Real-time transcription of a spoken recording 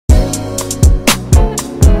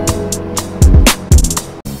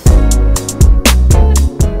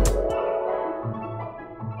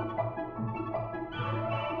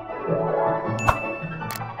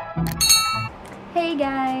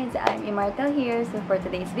Marta here. So for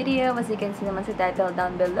today's video, as you can see naman sa title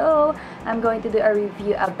down below, I'm going to do a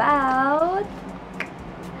review about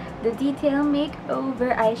the Detail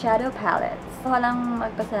Makeover Eyeshadow Palettes. So lang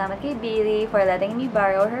magpasalamat kay Bailey for letting me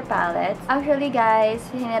borrow her palettes. Actually guys,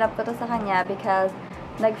 hinirap ko to sa kanya because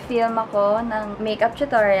nag-film ako ng makeup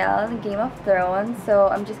tutorial, Game of Thrones. So,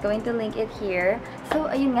 I'm just going to link it here.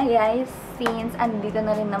 So, ayun nga guys, since andito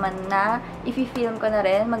na rin naman na, i-film ko na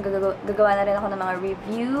rin, gagawa na rin ako ng mga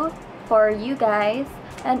review for you guys.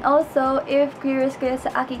 And also, if curious kayo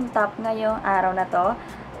sa aking top ngayong araw na to,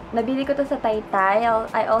 nabili ko to sa Taytay.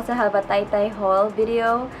 I also have a Taytay haul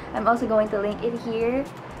video. I'm also going to link it here.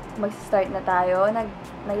 Mag-start na tayo.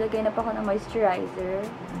 Naglagay na pa ako ng moisturizer.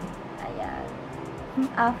 Ayan.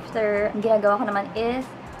 After, ang ginagawa ko naman is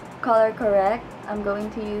color correct. I'm going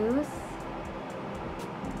to use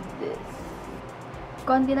this.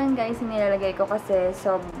 Konti lang guys yung nilalagay ko kasi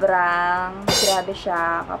sobrang grabe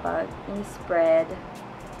siya kapag in-spread.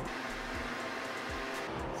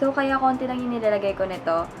 So, kaya konti lang yung nilalagay ko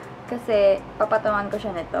nito kasi papatungan ko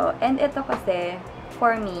siya nito. And ito kasi,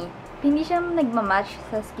 for me, hindi siya nagmamatch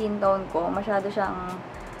sa skin tone ko. Masyado siyang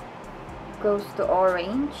close to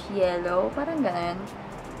orange, yellow, parang ganun.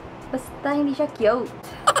 Basta hindi siya cute.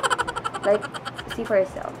 Like, see for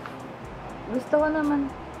yourself. Gusto ko naman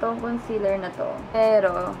tong concealer na to.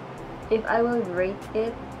 Pero, if I will rate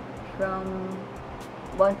it from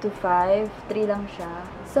 1 to 5, 3 lang siya.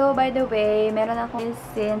 So, by the way, meron ako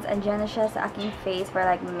since andyan na siya sa aking face for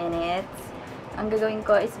like minutes. Ang gagawin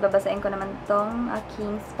ko is babasahin ko naman tong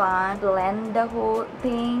aking sponge, blend the whole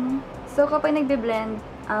thing. So, kapag nagbe-blend,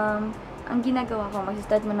 ang ginagawa ko,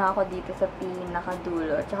 mag-start muna ako dito sa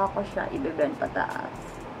pinakadulo, tsaka ko siya i-blend pataas.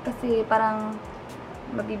 Kasi parang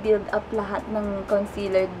mabibuild up lahat ng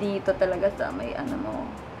concealer dito talaga sa may ano mo.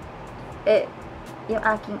 Yung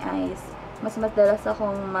aking eyes, mas madalas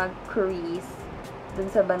akong mag-crease dun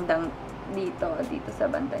sa bandang dito sa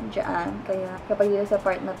bandang dyan. Kaya kapag dito sa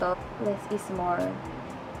part na to, less is more.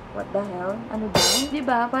 What the hell? Ano ba?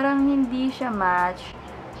 Diba? Parang hindi siya match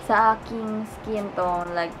sa aking skin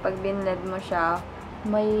tone. Like, pag binlend mo siya,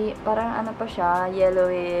 may parang ano pa siya,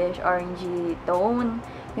 yellowish, orangey tone,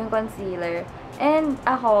 yung concealer. And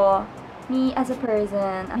ako, me as a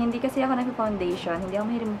person, hindi kasi ako nag-foundation, hindi ako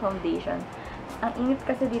mahilig foundation. Ang init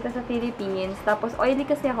kasi dito sa Philippines, tapos oily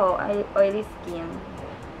kasi ako, oily skin.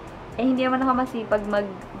 Hindi naman ako masipag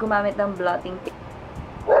gumamit ng blotting tip.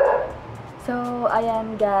 So,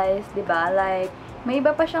 ayan guys, diba? Like, may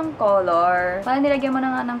iba pa siyang color. Parang nilagyan mo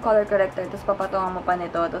na nga ng color corrector, tapos papatungan mo pa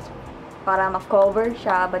nito, tapos para ma-cover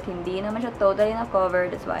siya, but hindi naman siya totally na-cover,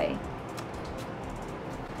 that's why.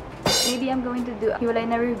 Maybe I'm going to do a hiwalay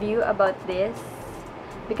na review about this,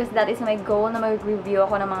 because that is my goal na mag-review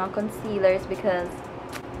ako ng mga concealers, because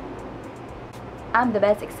I'm the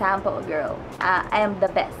best example, girl. I am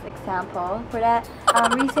the best example. For that,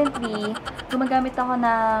 recently, gumagamit ako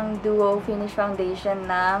ng Duo Finish Foundation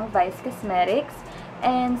ng Vice Cosmetics.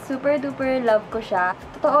 And super duper love ko siya.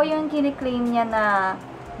 Totoo yung kiniklaim niya na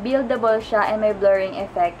buildable siya and may blurring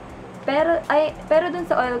effect. Pero dun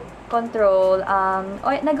sa oil control,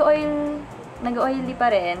 nag-oily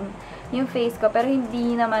pa rin yung face ko. Pero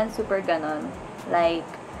hindi naman super ganon. Like,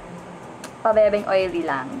 pabebeng oily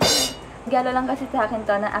lang. Galo lang kasi sa akin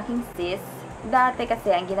to na aking sis. Dati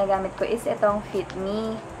kasi, ang ginagamit ko is itong Fit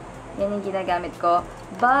Me. Yan yung ginagamit ko.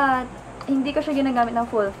 But, hindi ko siya ginagamit ng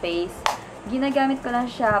full face. Ginagamit ko lang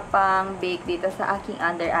siya pang bake dito sa aking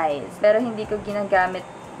under eyes. Pero hindi ko ginagamit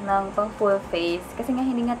ng pang full face. Kasi nga,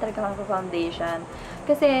 hindi nga talaga ako foundation.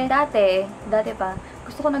 Kasi, dati pa,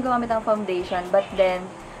 gusto ko na gumamit ng foundation. But then,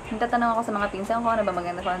 nagtatanong ako sa mga pinsan ko, ano ba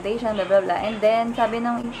maganda foundation, blah blah blah. And then, sabi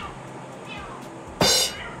ng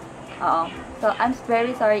so, I'm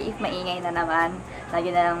very sorry if maingay na naman. Lagi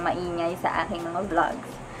na lang maingay sa aking mga vlogs.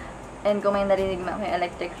 And kung may narinig mo ako yung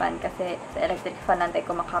electric fan, kasi sa electric fan nantay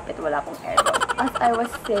ko makapit, wala akong aircon. As I was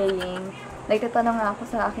saying, nagtatanong nga ako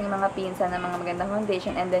sa aking mga pinsan ng mga magandang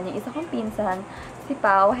foundation. And then yung isa kong pinsan, si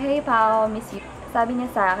Pao, hey Pao, miss you. Sabi niya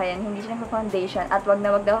sa akin, hindi siya naka-foundation at wag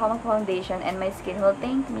daw ako mag-foundation and my skin will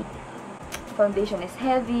thank me. Foundation is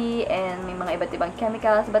heavy and may mga iba't ibang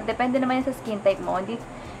chemicals, but depende naman sa skin type mo. Hindi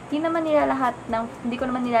ko naman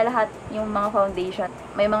nilalahat yung mga foundation.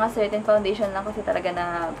 May mga certain foundation lang kasi talaga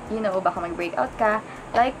na, baka mag-breakout ka.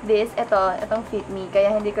 Like this, itong Fit Me.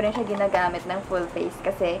 Kaya hindi ko rin siya ginagamit ng full face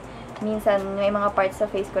kasi minsan may mga parts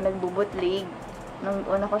sa face ko nagbubutlig nung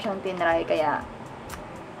una ko siyang tinry. Kaya,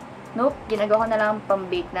 nope, ginagawa ko na lang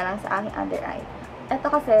pang-bake na lang sa aking under eye. Ito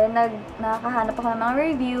kasi, nakakahanap ako ng mga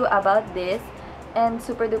review about this. And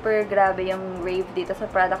super duper grabe yung rave dito sa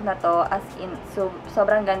product na to. As in,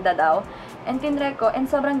 sobrang ganda daw. And tinry ko, and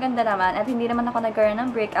sobrang ganda naman. At hindi naman ako nagkaroon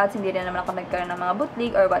ng breakouts, hindi rin naman ako nagkaroon ng mga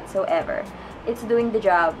bootleg or whatsoever. It's doing the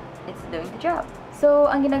job. It's doing the job.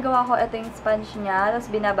 So, ang ginagawa ko, ito yung sponge niya.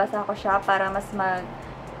 Tapos binabasa ko siya para mas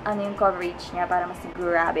yung coverage niya, para mas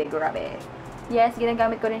grabe. Yes,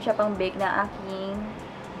 ginagamit ko rin siya pang bake na aking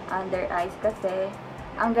under eyes kasi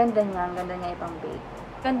ang ganda niya ipang bake.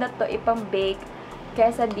 Ganda to ipang bake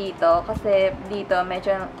kesa dito kasi dito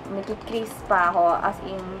medyo nakikrease pa ako, as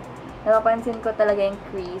in napapansin ko talaga yung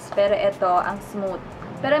crease, pero ito ang smooth.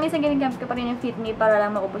 Pero minsan ginagamit ko pa rin yung Fit Me para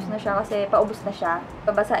lang maubos na siya kasi paubos na siya.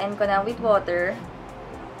 Babasain ko na with water.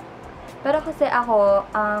 Pero kasi ako,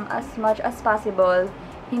 as much as possible,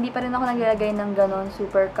 hindi pa rin ako naglalagay ng ganon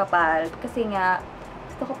super kapal. Kasi nga,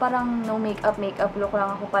 gusto ko parang no makeup look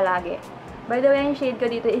lang ako palagi. By the way, yung shade ko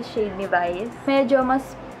dito is shade ni Vice. Medyo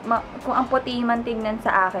mas, kung ang puti man tingnan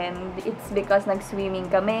sa akin, it's because nag-swimming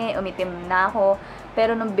kami, umitim na ako.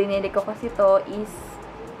 Pero nung binili ko kasi to is,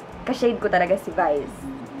 ka-shade ko talaga si Vice.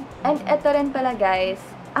 And eto rin pala guys,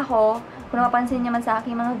 ako, kung napapansin niyo man sa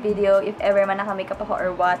aking mga video, if ever man naka-makeup ako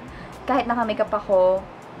or what, kahit naka-makeup ako,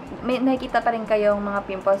 may nakikita pa rin kayong mga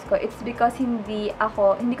pimples ko. It's because hindi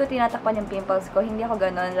ko tinatakpan yung pimples ko. Hindi ako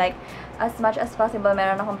ganun. Like, as much as possible,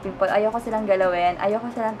 meron akong pimple. Ayoko silang galawin.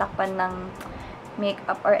 Ayoko silang takpan ng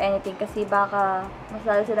makeup or anything kasi baka mas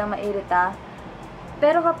lalo silang mairita.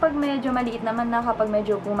 Pero kapag medyo maliit naman na, kapag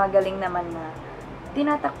medyo gumagaling naman na,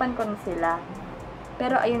 tinatakpan ko na sila.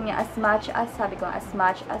 Pero ayun nga, as much as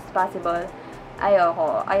possible,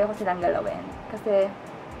 ayoko silang galawin. Kasi,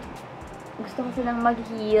 gusto ko silang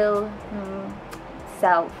mag-heal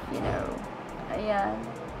self, you know. Ayan.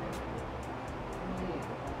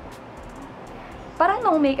 Parang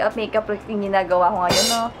nung makeup look yung ginagawa ko ngayon,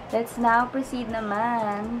 no? Let's now proceed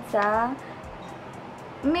naman sa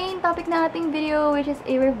main topic na ating video, which is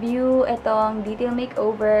a review itong Detail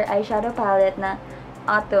Makeover eyeshadow palette na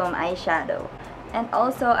Autumn Eyeshadow. And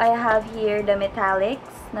also, I have here the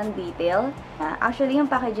metallics ng Detail. Actually, yung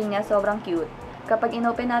packaging niya sobrang cute. Kapag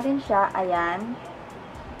inopen natin siya, ayan.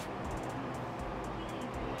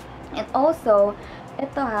 And also,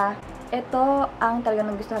 ito ang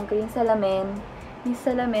talagang nagustuhan ko, yung salamin. Yung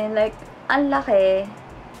salamin, like, ang laki,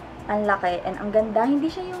 and ang ganda.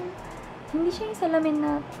 Hindi siya yung salamin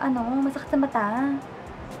na, masakit sa mata.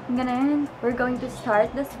 Ganun. We're going to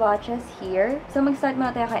start the swatches here. So, mag-start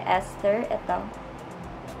muna tayo kay Esther. Ito.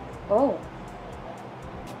 Oh.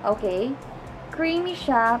 Okay. Creamy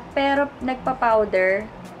siya, pero nagpa-powder.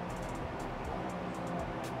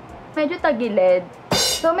 Medyo tagilid.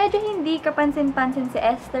 So, medyo hindi kapansin-pansin si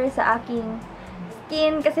Esther sa aking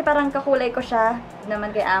skin kasi parang kakulay ko siya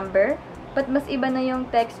naman kay Amber. But mas iba na yung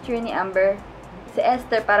texture ni Amber. Si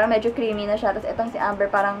Esther parang medyo creamy na siya, tapos itong si Amber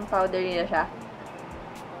parang powdery na siya.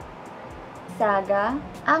 Saga.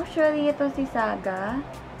 Actually, ito si Saga.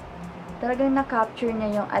 Talagang na-capture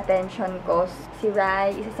niya yung attention ko. Si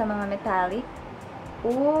Rai, isa sa mga metallic.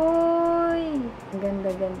 Uy!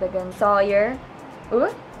 Ganda. Sawyer.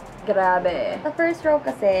 Grabe. Sa first row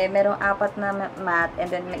kasi, merong 4 na matte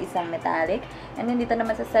and then may isang metallic. And then dito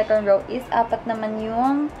naman sa second row is 4 naman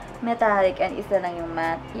yung metallic and isa lang yung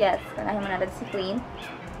matte. Yes, kanahin mo natin si Flint.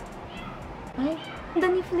 Ay,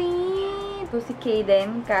 ganda ni Flint! Ito si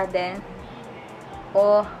Kaden.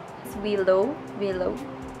 Oh, it's Willow.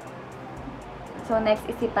 So, next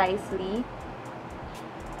is si Paisley.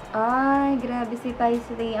 Ay, grabe si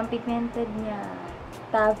Paisley. Ang pigmented niya.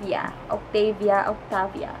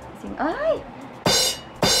 Octavia. Ay!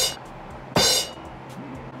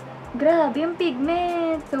 Grabe yung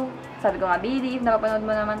pigment. So, sabi ko nga, Billy, if napapanood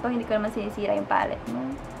mo naman to, hindi ko naman sinisira yung palette mo.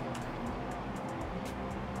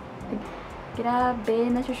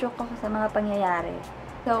 Grabe, nasushock ako sa mga pangyayari.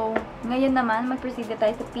 So, ngayon naman, mag-proceed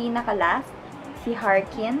tayo sa pinaka-last. Si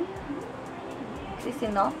Harkin. Si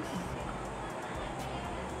Sinox.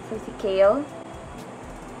 So, si Kale.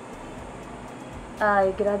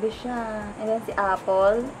 Ay, grabe siya. And then, si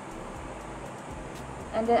Apple.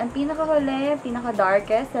 And then, ang pinakahuli,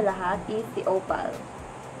 pinaka-darkest sa lahat is si Opal.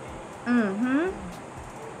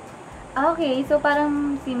 Okay, so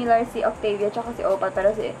parang similar si Octavia tsaka si Opal.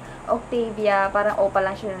 Pero si Octavia, parang Opal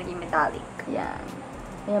lang siya na naging metallic. Yan.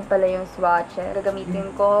 Ayan pala yung swatch.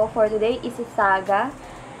 Gagamitin ko for today is si Saga.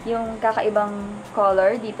 Yung kakaibang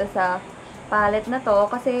color dito sa palette na to.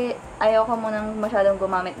 Kasi ayoko munang masyadong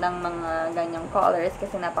gumamit ng mga ganyang colors.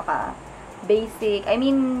 Kasi napaka basic. I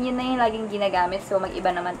mean, yun na yung laging ginagamit. So,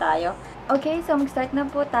 mag-iba naman tayo. Okay, so mag-start na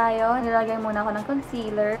po tayo. Nilagay muna ako ng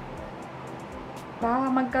concealer.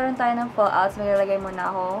 Baka magkaroon tayo ng fallouts. Maglalagay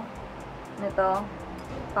muna ako nito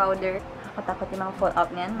powder. nakakatakot yung mga fallout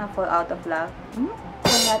niyan, mga fall out of love.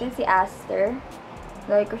 Kunin natin si Aster.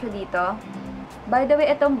 Lagay ko siya dito. By the way,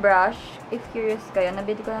 itong brush, if curious kayo,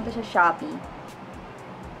 nabili ko lang ito sa Shopee.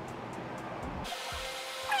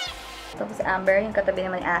 Tapos si Amber, yung katabi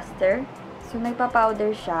naman ni Aster. So,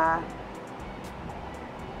 nagpa-powder siya.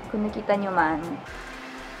 Kung nakita nyo man.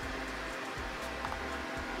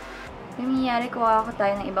 Yung nangyayari, kuha ko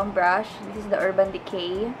tayo ng ibang brush. This is the Urban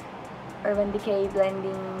Decay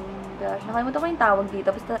blending brush. Nakalimutan ko yung tawag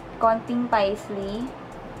dito. Basta konting paisley.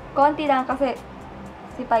 Konti lang kasi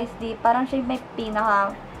si paisley, parang siya may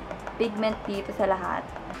pinaka pigment dito sa lahat.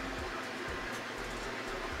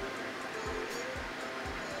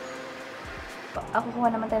 Ako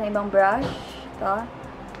kuha naman tayo ng ibang brush. Ito.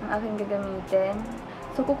 Ang aking gagamitin.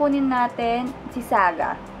 So, kukunin natin si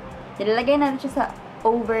Saga. Ilalagay natin siya sa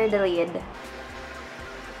over the lid.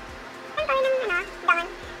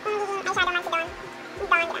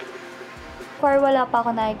 For wala pa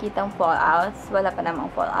ako nakikitang fallouts. Wala pa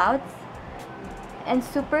namang fallouts. And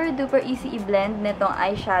super duper easy i-blend nitong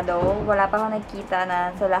eyeshadow. Wala pa ako nakikita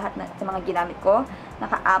na sa lahat sa mga ginamit ko.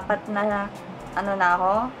 Naka-apat na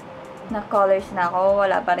na colors na ako.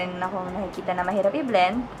 Wala pa rin akong nakikita na mahirap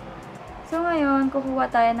i-blend. So ngayon, kukuha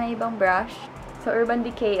tayo ng ibang brush. So, Urban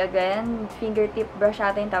Decay again. Fingertip brush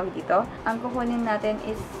ata yung tawag dito. Ang kukunin natin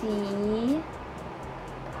is si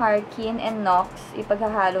Harkin and Nox.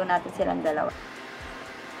 Ipaghahalo natin silang dalawa.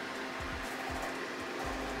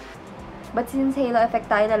 But since halo effect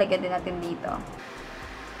tayo, lalagyan din natin dito.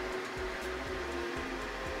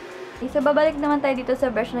 Okay, so, babalik naman tayo dito sa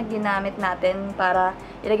brush na ginamit natin para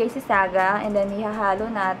ilagay si Saga. And then, ihahalo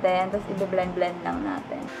natin. Tapos, i-blend-blend lang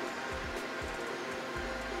natin.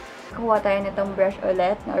 Kukuha tayo nitong brush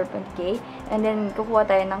ulit na Urban Decay. And then, kukuha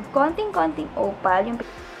tayo ng konting-konting opal. Yung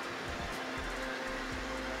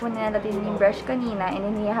kunin natin yung brush kanina. And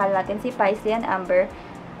then, hihahal natin si Paisley and Amber.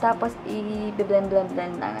 Tapos, i-blend-blend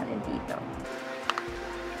lang natin dito.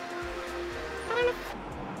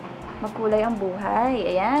 Makulay ang buhay.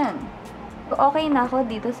 Ayan. So, okay na ako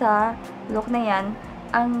dito sa look na yan.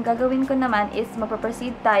 Ang gagawin ko naman is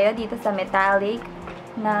magpa-proceed tayo dito sa metallic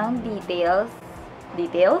ng details.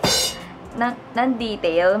 Ng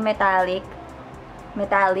detail, metallics,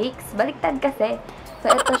 baliktad kasi. So,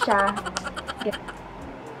 ito siya.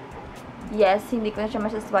 Yes, hindi ko na siya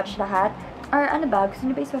masaswatch lahat. Or, ano ba? Gusto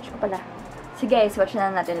niyo ba i-swatch ko pala? Sige, i-swatch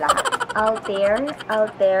na natin lahat. Altair,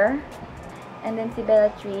 and then si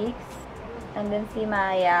Bellatrix, and then si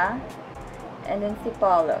Maya, and then si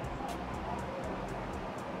Paulo.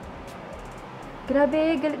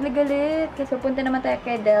 Grabe, galit na galit. So, punta naman tayo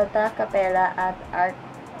kay Delta, Capella, at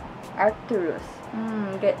Arcturus.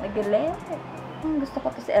 Galit na galit. Gusto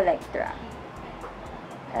ko to si Electra,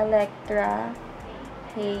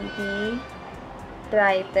 Heidi,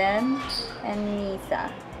 Triton, and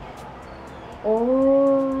Nisa.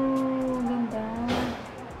 Oh, ganda.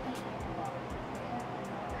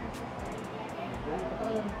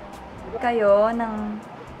 Kayo ng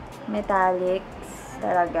metallics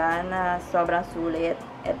talaga na sobrang sulit.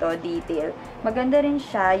 Ito, detail. Maganda rin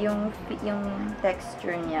siya yung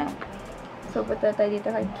texture niya. So, punta tayo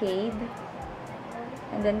dito kay Cade.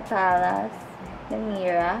 And then Palace. Then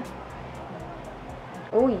Mira.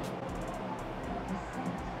 Uy!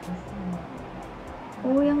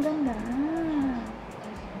 Uy, ang ganda.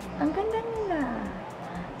 Ang ganda nila.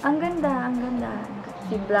 Ang ganda.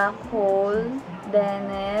 Si Black Hole,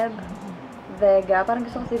 Deneb, Vega. Parang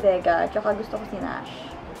gusto ko si Vega. At saka gusto ko si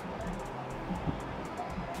Nash.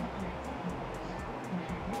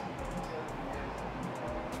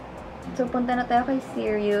 So, punta na tayo kay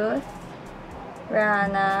Sirius,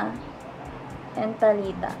 Rana, and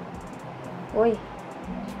Talita. Uy!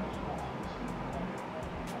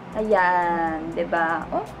 Ayan, diba?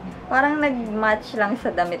 Oh, parang nag-match lang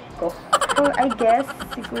sa damit ko. So, I guess,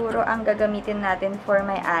 siguro ang gagamitin natin for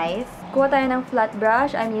my eyes. Kuha tayo ng flat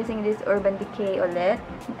brush. I'm using this Urban Decay ulit.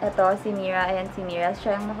 Ito, si Mira. Ayan, si Mira.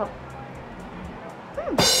 Siya yung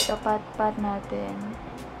kapat-pat natin.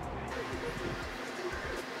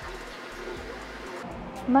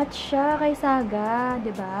 Match siya kay Saga,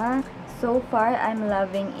 diba? So far, I'm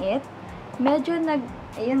loving it. Medyo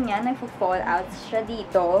ayun nga, nagpo-fall out siya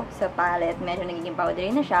dito sa palette. Medyo nagiging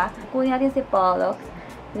powdery na siya. Kunin natin si Pollux.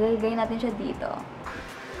 Ilalagay natin siya dito.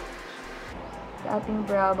 Sa ating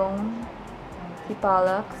brow bone. Si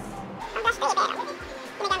Pollux.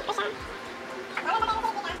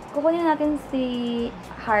 Kukunin natin si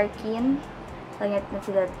Harkin. Lagyan natin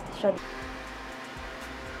siya dito.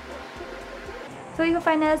 So,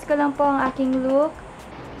 i-finalize ko lang po ang aking look.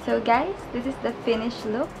 So, guys, this is the finished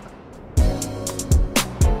look.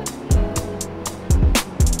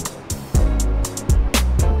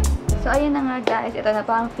 ayun na nga guys, ito na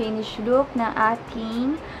po ang finished look na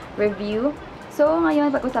ating review. So,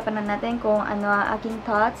 ngayon, pag-usapan na natin kung ano ang aking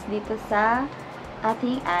thoughts dito sa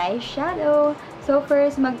ating eyeshadow. So,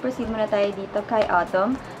 first, mag-proceed muna tayo dito kay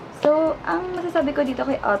Autumn. So, ang masasabi ko dito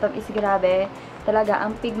kay Autumn is grabe, talaga,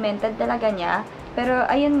 ang pigmented talaga niya. Pero,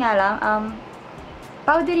 ayun nga lang,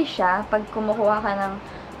 powdery siya pag kumukuha ka ng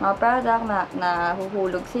mga product na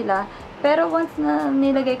huhulog sila. Pero once na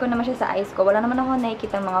nilagay ko naman siya sa eyes ko, wala naman ako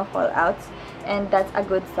nakikita mga fallouts. And that's a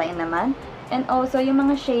good sign naman. And also, yung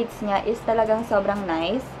mga shades niya is talagang sobrang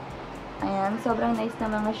nice. Ayan, sobrang nice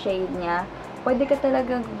na mga shade niya. Pwede ka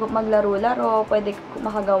talaga maglaro-laro, pwede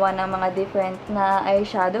makagawa ng mga different na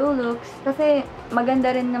eyeshadow looks. Kasi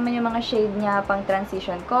maganda rin naman yung mga shade niya pang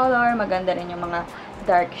transition color, maganda rin yung mga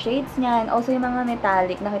dark shades niya, and also yung mga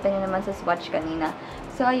metallic, nakita niyo naman sa swatch kanina.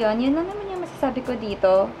 So, ayun, yun lang naman yung masasabi ko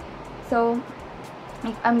dito. So,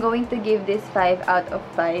 if I'm going to give this 5 out of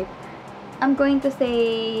 5, I'm going to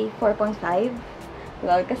say 4.5.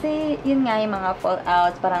 Well, kasi yun nga yung mga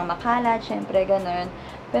fallouts, parang makalat, syempre, ganun.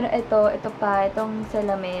 Pero itong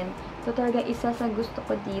salamin, ito talaga isa sa gusto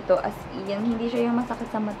ko dito, as in, hindi siya yung masakit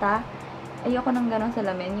sa mata. Ayoko ng ganong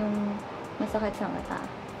salamin, yung masakit sa mata.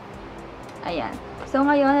 Ayan. So,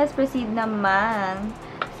 ngayon, let's proceed naman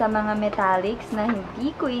sa mga metallics na hindi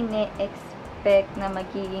ko ine-expect na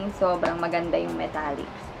magiging sobrang maganda yung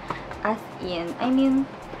metallics. As in, I mean,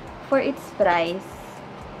 for its price,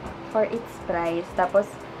 tapos,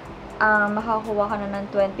 makakuha ka na ng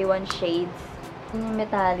 21 shades yung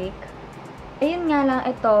metallic. Ayun nga lang,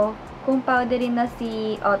 ito, kung powdery na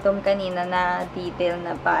si Autumn kanina na detail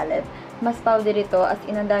na palette, mas powdery ito, as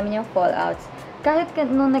in, ang dami niyang fallouts. Kahit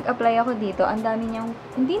nung nag-apply ako dito, ang dami niyang,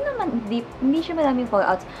 hindi siya madaming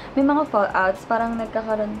fallouts. May mga fallouts, parang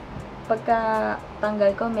nagkakaroon, pagka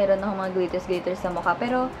tanggal ko, meron ako mga glitters sa mukha.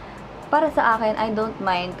 Pero, para sa akin, I don't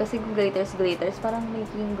mind. Kasi kung glitters, parang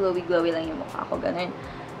making glowy lang yung mukha ko. Ganun.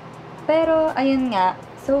 Pero, ayun nga,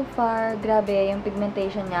 so far, grabe yung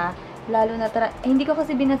pigmentation niya. Lalo na, hindi ko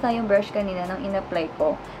kasi binasa yung brush kanina nung in-apply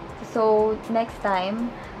ko. So, next time,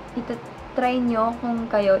 try nyo,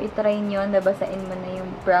 kung kayo, itry nyo, nabasain mo na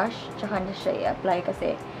yung brush, tsaka na siya i-apply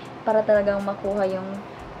kasi para talagang makuha yung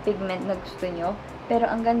pigment na gusto nyo. Pero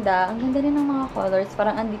ang ganda rin ng mga colors.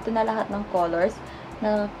 Parang andito na lahat ng colors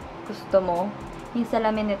na gusto mo. Yung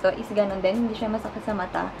salamin nito is ganun din. Hindi siya masakit sa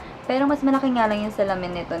mata. Pero mas malaki nga lang yung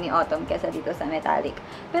salamin nito ni Autumn kesa dito sa metallic.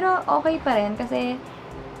 Pero okay pa rin kasi,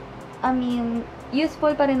 I mean,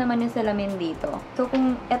 useful pa rin naman yung salamin dito. So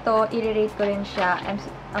kung ito, i-rate ko rin siya,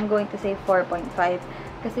 I'm going to say 4.5.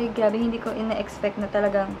 Kasi grabe, hindi ko ina-expect na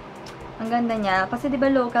talagang ang ganda niya. Kasi diba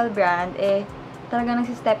local brand, talagang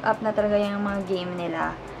nagsi-step up na talaga yung mga game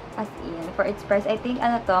nila. As in, for its price, I think,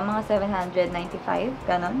 mga 795,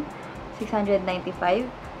 ganon? 695.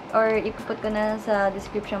 Or, ipuput ko na sa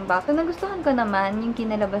description box. So, nagustuhan ko naman yung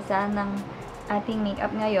kinalabasan ng ating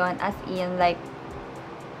makeup ngayon. As in, like,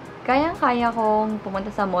 kayang-kaya kong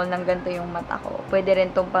pumunta sa mall ng ganito yung mata ko. Pwede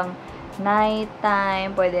rin itong pang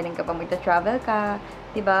nighttime, pwede rin kapag magta-travel ka.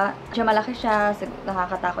 Diba? Siya malaki siya,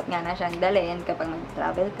 nakakatakot nga na siyang dalhin kapag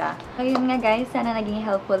mag-travel ka. Ayun nga guys, sana naging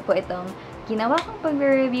helpful po itong ginawa kong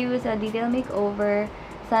pag-review sa detail makeover.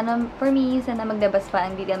 Sana, for me, sana maglabas pa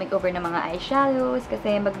ang detail makeover ng mga eyeshadows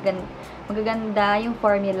kasi magaganda yung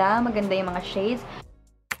formula, maganda yung mga shades.